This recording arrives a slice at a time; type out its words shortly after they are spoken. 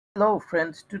Hello,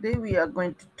 friends. Today we are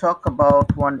going to talk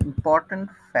about one important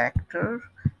factor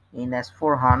in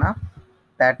S4 HANA.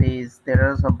 That is,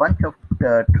 there is a bunch of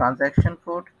transaction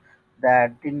code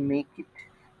that didn't make it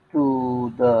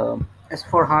to the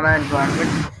S4 HANA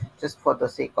environment just for the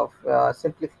sake of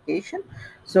simplification.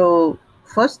 So,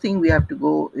 first thing we have to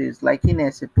go is like in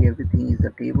SAP, everything is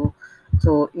a table.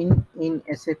 So, in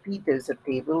SAP, there is a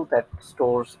table that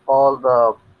stores all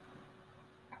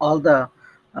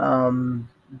um,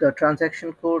 the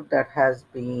transaction code that has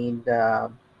been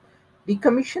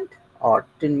decommissioned or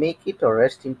didn't make it or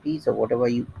rest in peace or whatever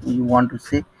you want to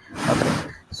say.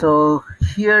 Okay, so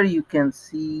here you can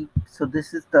see, so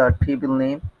this is the table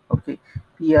name. Okay,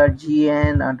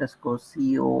 prgn underscore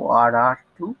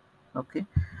corr2. Okay,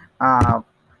 uh,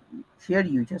 here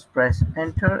you just press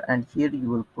enter and here you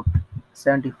will put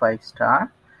 75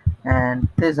 star, and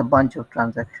there's a bunch of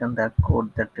transaction that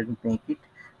code that didn't make it.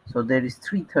 So there is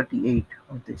 338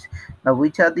 of this. Now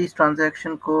which are these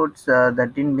transaction codes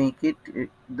that didn't make it?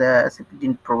 The SAP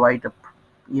didn't provide a,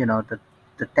 the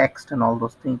text and all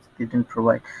those things they didn't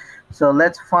provide. So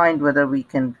let's find whether we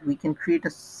can create a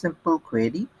simple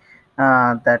query,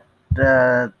 that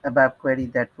ABAP query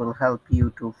that will help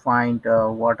you to find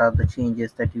what are the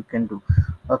changes that you can do.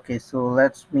 Okay, so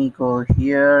let's me go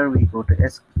here. We go to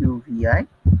SQVI.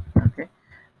 Okay,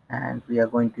 and we are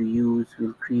going to use,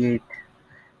 we'll create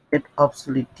get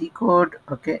obsolete Tcode.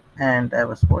 Okay, and I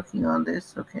was working on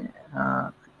this. Okay,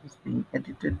 it's being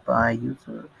edited by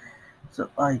user, so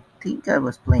I think I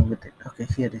was playing with it. Okay,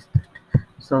 here is that.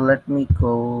 So let me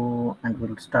go and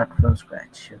we'll start from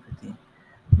scratch everything.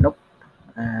 Nope.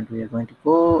 And we are going to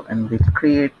go and we'll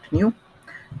create new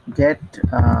get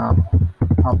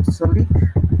obsolete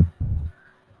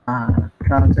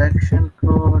transaction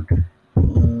code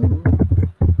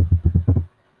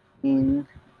in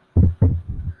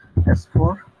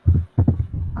S4.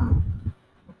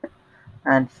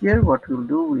 And here what we'll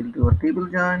do a table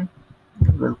join.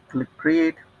 We'll click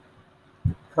create.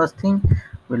 First thing,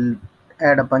 we'll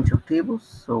add a bunch of tables.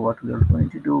 So what we are going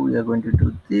to do, we are going to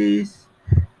do this,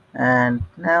 and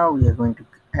now we are going to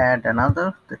add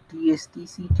another, the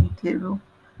TSTCT table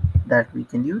that we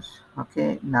can use.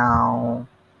 Okay, now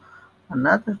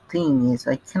another thing is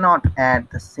I cannot add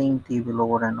the same table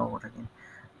over and over again.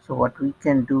 So what we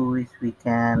can do is we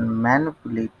can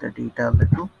manipulate the data a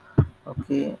little.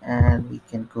 Okay, and we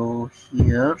can go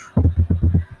here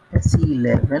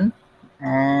C11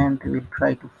 and we'll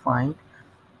try to find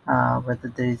whether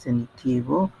there is any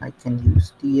table. I can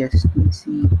use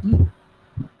TSTCT,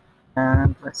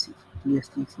 and let's see,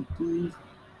 TSTCT,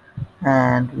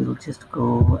 and we'll just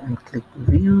go and click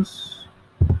views.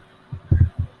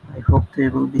 I hope there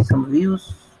will be some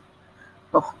views.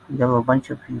 Oh, we have a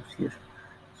bunch of views here.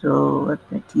 So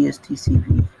let me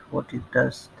TSTCV, what it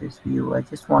does, this view. I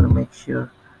just want to make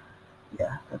sure.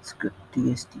 Yeah, that's good.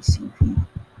 TSTCV.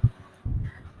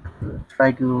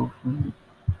 Try to.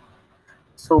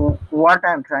 So what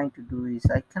I'm trying to do is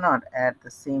I cannot add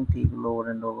the same table over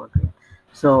and over again.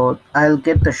 So I'll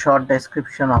get the short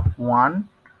description of one,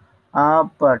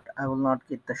 but I will not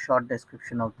get the short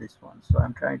description of this one. So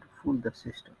I'm trying to fool the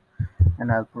system,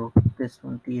 and I'll put this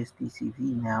one TSTCV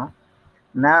now.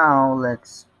 Now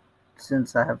let's,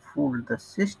 since I have fooled the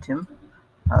system,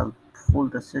 I'll fool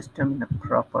the system in a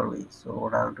proper way. So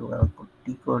what I'll do, I'll put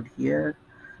decode here.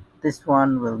 This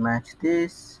one will match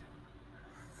this,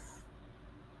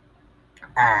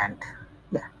 and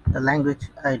yeah, the language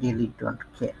I really don't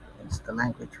care. It's the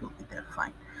language will be there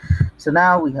fine. So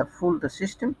now we have fooled the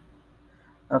system.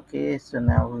 Okay, so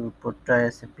now we'll put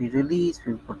SAP release,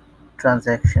 we'll put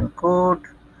transaction code,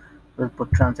 we'll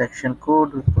put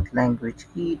language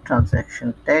key,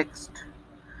 transaction text,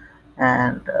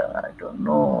 and I don't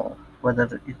know whether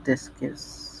this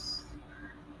gives,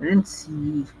 I didn't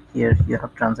see here, you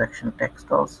have transaction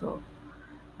text also,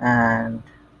 and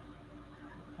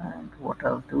what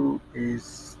I'll do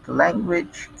is the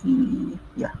language key,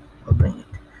 yeah, I'll bring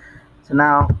it. So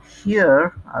now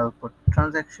here I'll put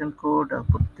transaction code, I'll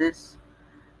put this,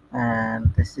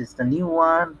 and this is the new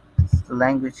one, this is the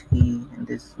language key, and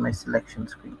this is my selection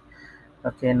screen.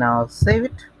 Okay, now I'll save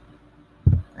it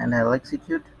and I'll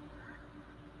execute.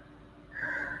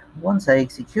 Once I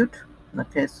execute,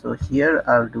 okay, so here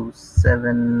I'll do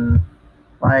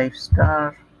 5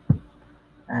 star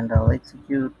and I'll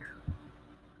execute.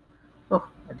 Oh,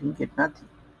 I didn't get nothing.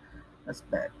 That's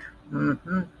bad.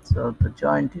 So the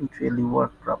joint didn't really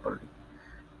work properly.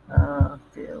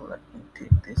 Okay, let me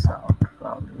take this out.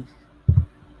 Probably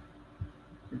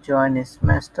the join is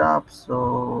messed up,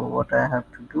 so what I have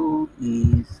to do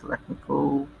is, let me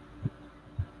go,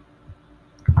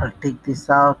 I'll take this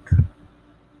out,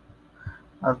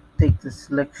 I'll take the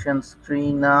selection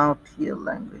screen out here,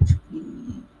 language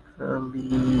key, curly,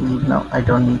 no, I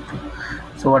don't need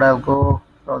to. So what I'll go,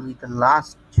 probably the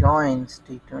last join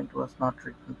statement was not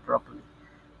written properly.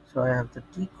 So I have the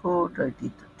T code, I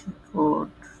did the T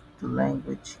code, the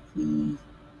language key,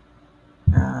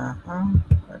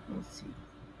 let me see,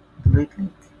 delete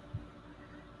link,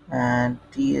 and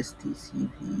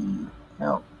TSTCV,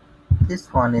 no,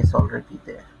 this one is already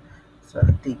there. So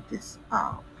I'll take this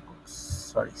out, oops,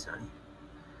 sorry.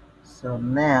 So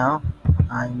now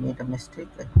I made a mistake.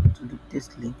 I delete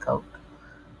this link out,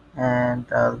 and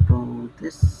I'll do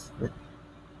this with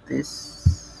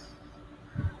this,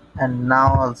 and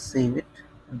now I'll save it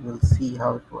and we'll see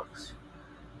how it works.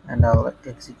 And I'll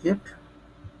execute,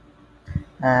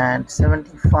 and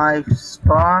 75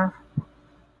 star.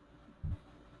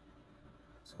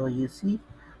 So you see,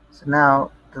 so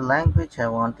now the language I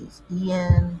want is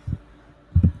EN.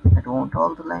 I don't want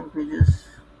all the languages.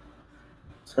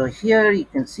 So here you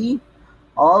can see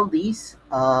all these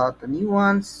are the new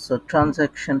ones. So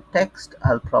transaction text,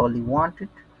 I'll probably want it,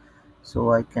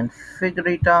 so I can figure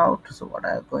it out. So what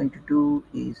I'm going to do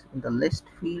is, in the list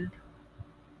field,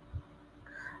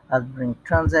 I'll bring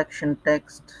transaction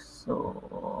text.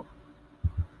 So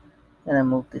can I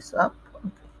move this up? Okay.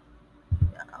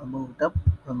 Yeah, I'll move it up.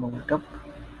 I'll move it up.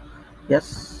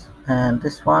 Yes, and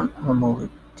this one I'll move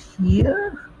it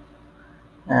here,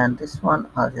 and this one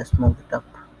I'll just move it up,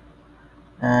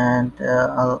 and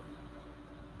I'll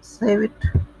save it.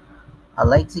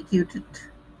 I'll execute it,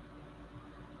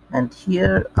 and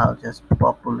here I'll just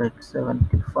populate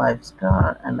 75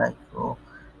 star, and I go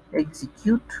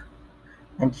execute.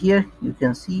 And here you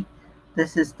can see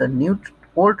this is the new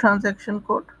old transaction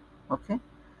code, okay,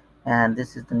 and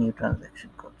this is the new transaction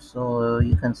code. So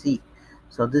you can see,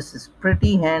 so this is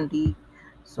pretty handy.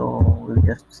 So we'll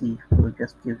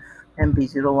just give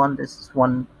mp01. This is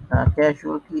one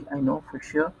casualty, I know for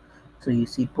sure. So you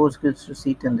see postgres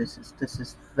receipt, and this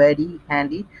is very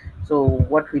handy. So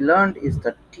what we learned is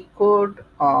the T code,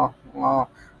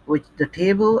 which the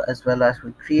table, as well as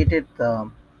we created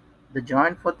the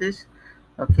join for this.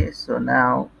 Okay, so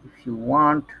now if you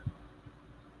want,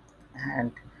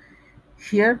 and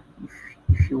here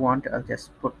if you want, I'll just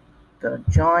put the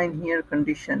join here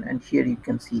condition, and here you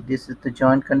can see this is the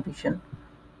join condition.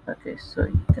 Okay, so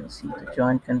you can see the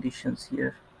join conditions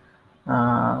here,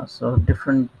 so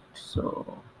different.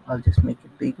 So I'll just make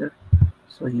it bigger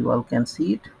so you all can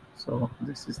see it. So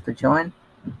this is the join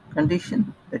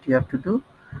condition that you have to do,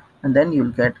 and then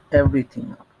you'll get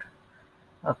everything out.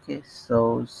 Okay,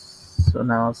 so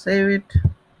now I'll save it,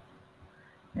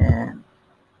 and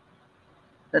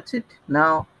that's it.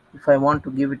 Now if I want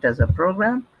to give it as a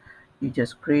program, you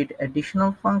just create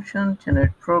additional function,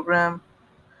 generate program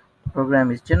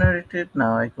is generated.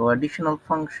 Now I go additional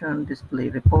function, display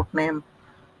report name.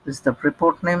 This is the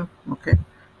report name. Okay,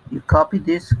 you copy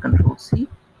this, control C,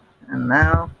 and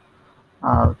now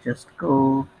I'll just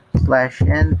go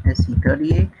 /n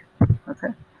se38.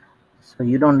 Okay, so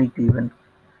you don't need to even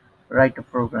write a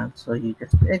program, so you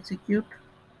just execute,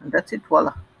 and that's it.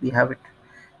 Voila, we have it.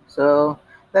 So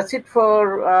that's it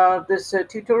for this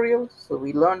tutorial. So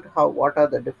we learned what are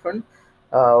the different,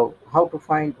 how to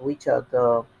find which are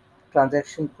the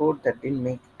transaction code that didn't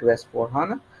make it to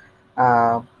S4HANA.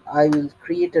 I will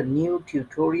create a new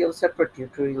tutorial, separate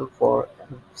tutorial for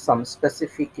some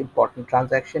specific important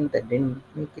transaction that didn't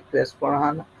make it to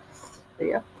S4HANA.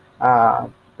 Yeah.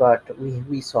 But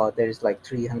we saw there is like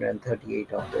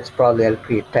 338 of this. Probably I'll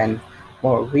create 10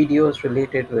 more videos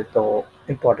related with the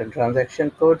important transaction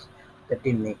codes that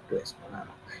didn't make to S4HANA.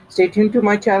 Stay tuned to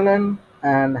my channel,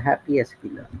 and happy SAP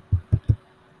learning.